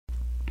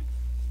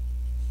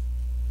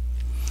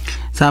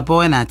查甫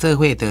诶若做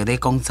伙就咧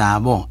讲查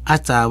某，啊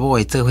查某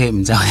诶做伙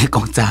毋知咧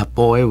讲查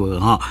甫诶无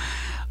吼。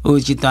有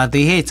一大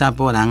堆迄查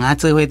甫人啊，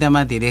做伙点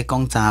仔伫咧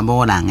讲查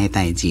某人诶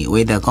代志，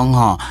为着讲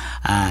吼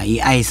伊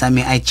爱啥物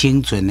爱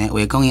清纯诶，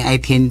为讲伊爱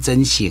天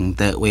真型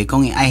的，为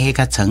讲伊爱迄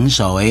较成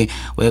熟诶，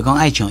为讲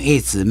爱像叶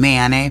子妹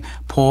安尼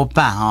破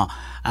百吼。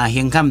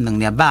胸坎2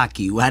粒肉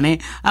球安尼，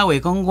为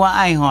讲我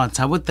爱吼，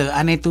差不多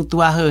安尼拄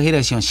好，迄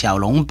个像小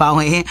笼包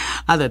诶，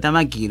就点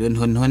仔议论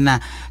纷纷啦。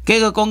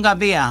结果讲到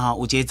尾吼，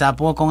有一个查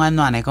甫讲安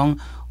怎呢？讲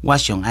我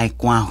上爱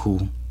寡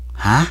妇，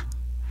哈？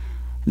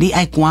你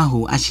爱寡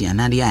妇，是安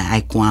那？你爱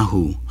寡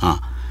妇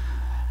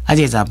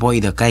这个查甫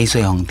伊就解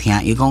释互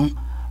听，伊讲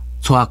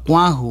娶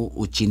寡妇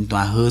有真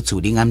大好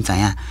处，你敢知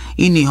影？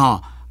因为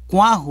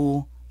寡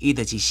妇伊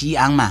就是死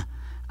翁嘛。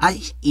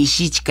伊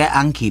死一个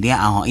翁去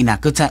了后伊若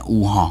搁再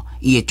有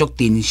伊会足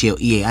珍惜，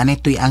伊会安尼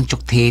对翁足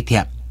体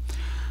贴。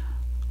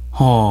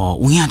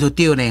有影就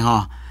对咧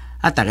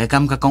大家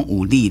感觉讲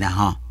有理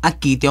啦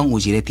其中有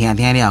一个听了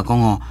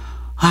讲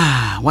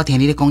我听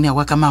你咧讲了，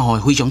我感觉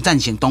非常赞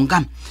成同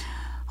感。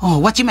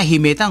我即摆翕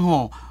袂当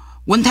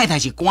阮太太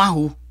是寡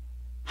妇，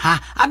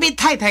要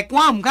太太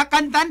寡妇毋较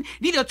简单，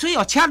你着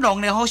喙车弄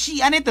咧好死，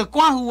安尼着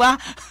寡妇啊。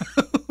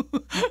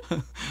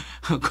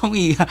讲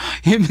伊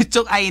因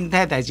足爱因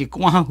太太是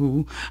寡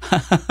妇，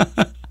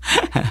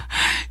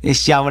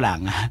小人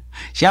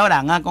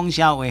啊讲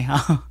笑话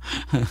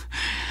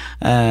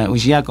有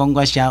时讲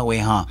我笑话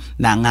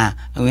人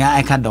有影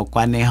爱较乐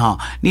观的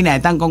你若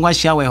当讲我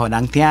笑话，互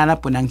人听，咱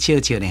本人笑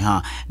笑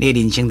的你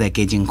人生就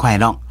加真快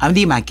乐。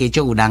你嘛加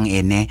足有人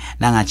缘的，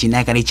人也真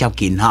爱甲你接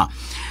近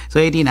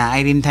所以你若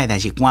爱恁太太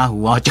是寡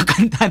妇足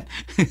简单，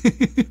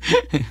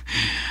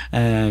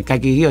家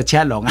己去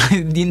车弄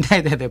恁太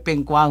太就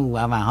变寡妇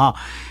嘛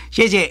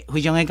谢谢，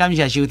非常的感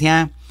谢收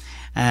听，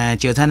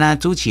赵灿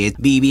主持的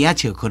微微笑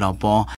俱乐部。